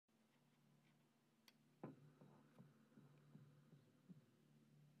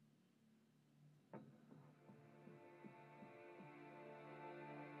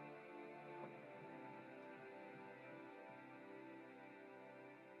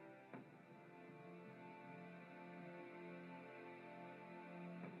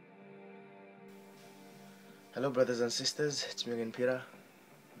Hello, brothers and sisters. It's me again, Peter.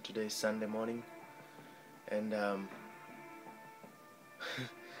 Today is Sunday morning, and I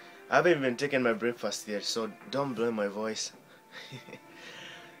haven't even taken my breakfast yet, so don't blame my voice.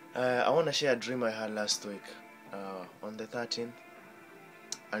 I want to share a dream I had last week on the 13th,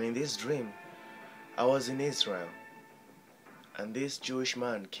 and in this dream, I was in Israel, and this Jewish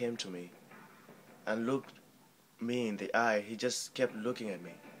man came to me and looked me in the eye. He just kept looking at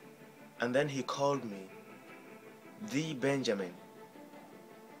me, and then he called me the Benjamin.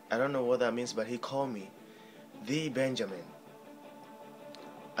 I don't know what that means, but he called me the Benjamin.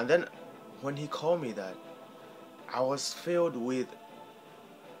 And then when he called me that, I was filled with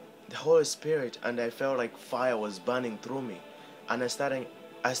the Holy Spirit, and I felt like fire was burning through me. And I started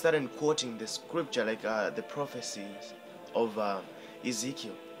quoting the scripture, like the prophecies of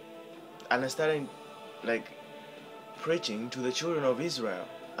Ezekiel. And I started like preaching to the children of Israel.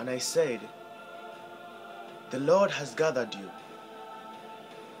 And I said, the Lord has gathered you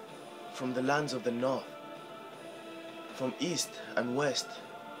from the lands of the north, from east and west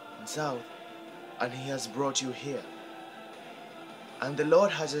and south, and he has brought you here. And the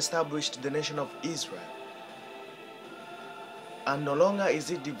Lord has established the nation of Israel. And no longer is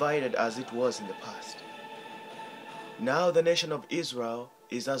it divided as it was in the past. Now the nation of Israel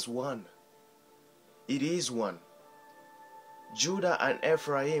is as one. It is one. Judah and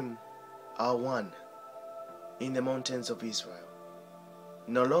Ephraim are one in the mountains of Israel.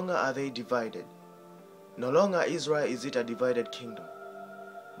 No longer are they divided. No longer Israel is it a divided kingdom,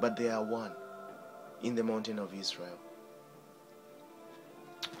 but they are one in the mountain of Israel.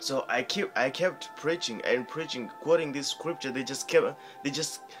 So I kept preaching and preaching, quoting this scripture. They just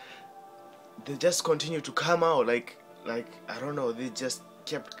continued to come out like I don't know. They just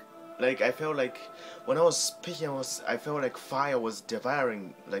kept, like, I felt like when I was speaking, I felt like fire was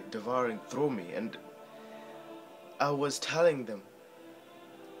devouring through me, and I was telling them,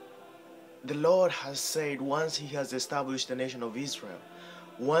 the Lord has said, once He has established the nation of Israel,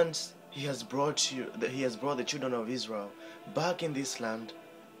 once He has brought the children of Israel back in this land,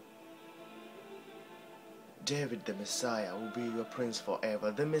 David the Messiah will be your prince forever.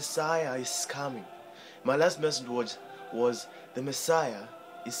 The Messiah is coming. My last message was the Messiah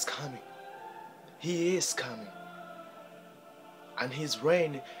is coming. He is coming. And His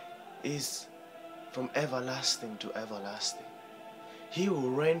reign is from everlasting to everlasting. He will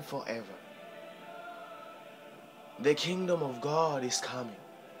reign forever. The kingdom of God is coming.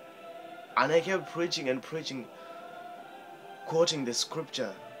 And I kept preaching and preaching, quoting the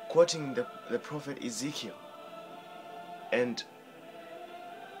scripture, quoting the prophet Ezekiel. And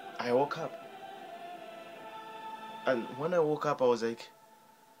I woke up. And when I woke up, I was like,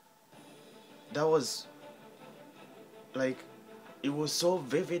 that was like, it was so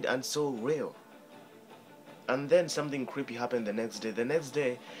vivid and so real. And then something creepy happened the next day. The next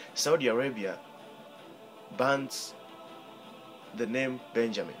day, Saudi Arabia bans the name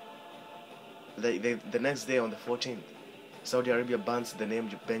Benjamin. The next day, on the 14th, Saudi Arabia bans the name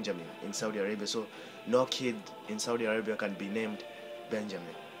Benjamin in Saudi Arabia. So no kid in Saudi Arabia can be named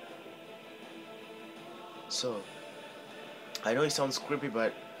Benjamin. So I know it sounds creepy,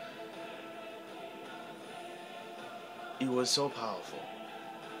 but it was so powerful.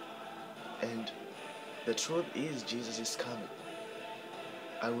 And the truth is, Jesus is coming,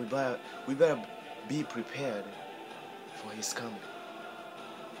 and we better be prepared for His coming.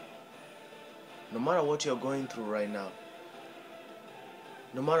 No matter what you're going through right now,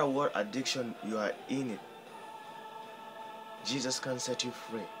 no matter what addiction you are in it, Jesus can set you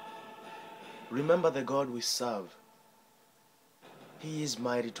free. Remember the God we serve. He is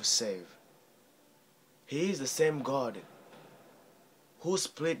mighty to save. He is the same God who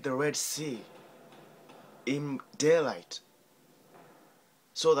split the Red Sea in daylight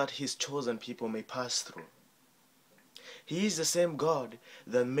so that His chosen people may pass through. He is the same God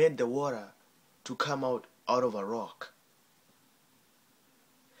that made the water to come out of a rock.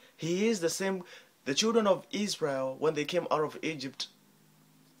 He is the same. The children of Israel, when they came out of Egypt,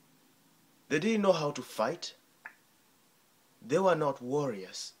 they didn't know how to fight. They were not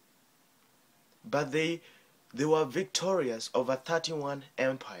warriors, but they were victorious over 31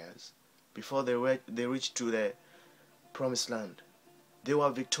 empires before they reached to the promised land. They were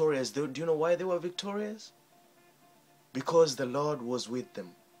victorious. Do you know why they were victorious? Because the Lord was with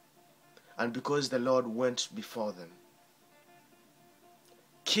them, and because the Lord went before them.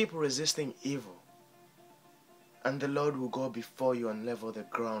 Keep resisting evil, and the Lord will go before you and level the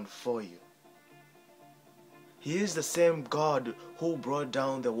ground for you. He is the same God who brought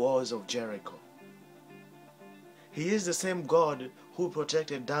down the walls of Jericho. He is the same God who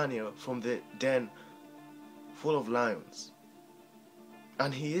protected Daniel from the den full of lions.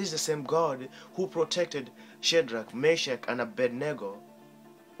 And He is the same God who protected Shadrach, Meshach, and Abednego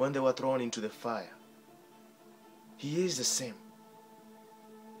when they were thrown into the fire. He is the same.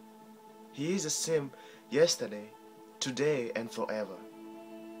 He is the same yesterday, today, and forever.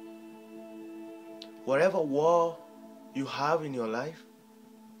 Whatever war you have in your life,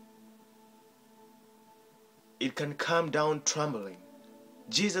 it can come down trembling.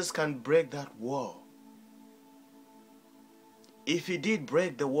 Jesus can break that wall. If He did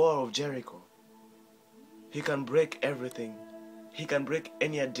break the wall of Jericho, He can break everything. He can break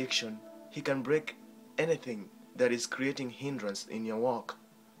any addiction. He can break anything that is creating hindrance in your walk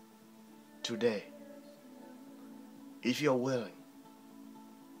today, if you're willing.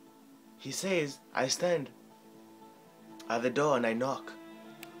 He says, I stand at the door and I knock.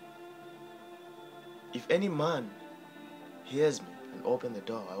 If any man hears me and open the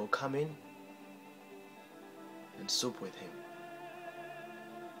door, I will come in and sup with him.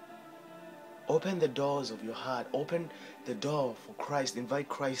 Open the doors of your heart. Open the door for Christ. Invite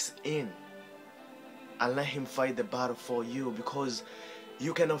Christ in and let Him fight the battle for you, because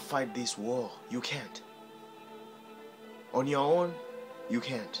you cannot fight this war. You can't. On your own, you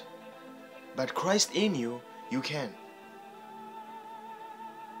can't. But Christ in you, you can.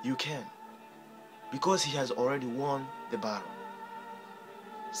 You can. Because He has already won the battle.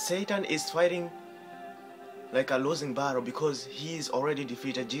 Satan is fighting like a losing battle because he is already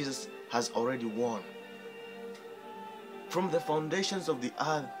defeated. Jesus has already won. From the foundations of the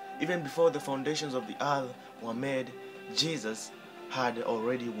earth, even before the foundations of the earth were made, Jesus had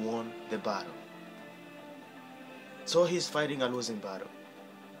already won the battle. So he's fighting a losing battle.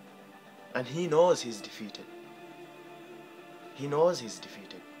 And he knows he's defeated. He knows he's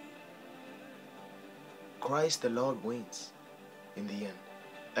defeated. Christ the Lord wins in the end.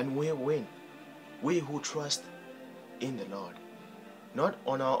 And we win. We who trust in the Lord. Not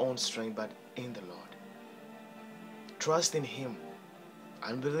on our own strength, but in the Lord. Trust in Him.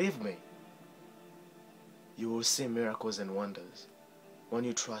 And believe me, you will see miracles and wonders when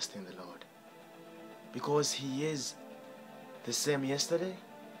you trust in the Lord. Because He is the same yesterday,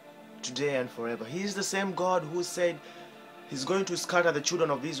 today, and forever. He is the same God who said He's going to scatter the children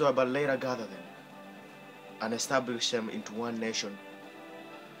of Israel, but later gather them and establish them into one nation.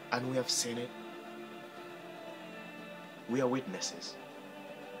 And we have seen it. We are witnesses.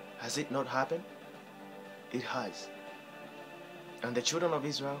 Has it not happened? It has. And the children of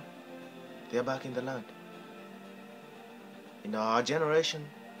Israel, they are back in the land. In our generation,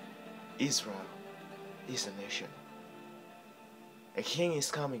 Israel is a nation. A king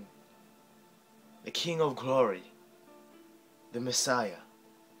is coming. The King of glory. The Messiah.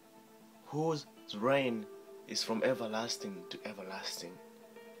 Whose reign is from everlasting to everlasting.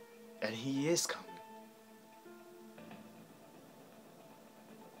 And He is coming.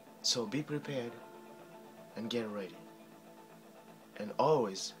 So be prepared and get ready. And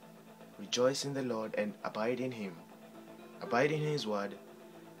always rejoice in the Lord and abide in Him. Abide in His word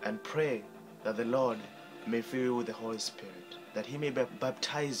and pray that the Lord may fill you with the Holy Spirit, that He may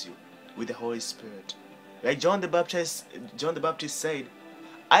baptize you with the Holy Spirit. Like John the Baptist said,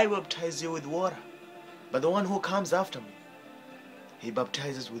 I baptize you with water, but the one who comes after me, He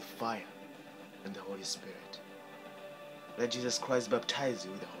baptizes with fire and the Holy Spirit. Let Jesus Christ baptize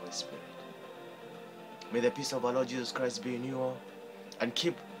you with the Holy Spirit. May the peace of our Lord Jesus Christ be in you all, and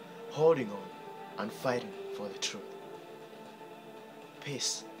keep holding on and fighting for the truth.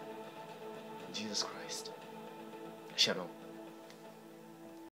 Peace. Jesus Christ. Shalom.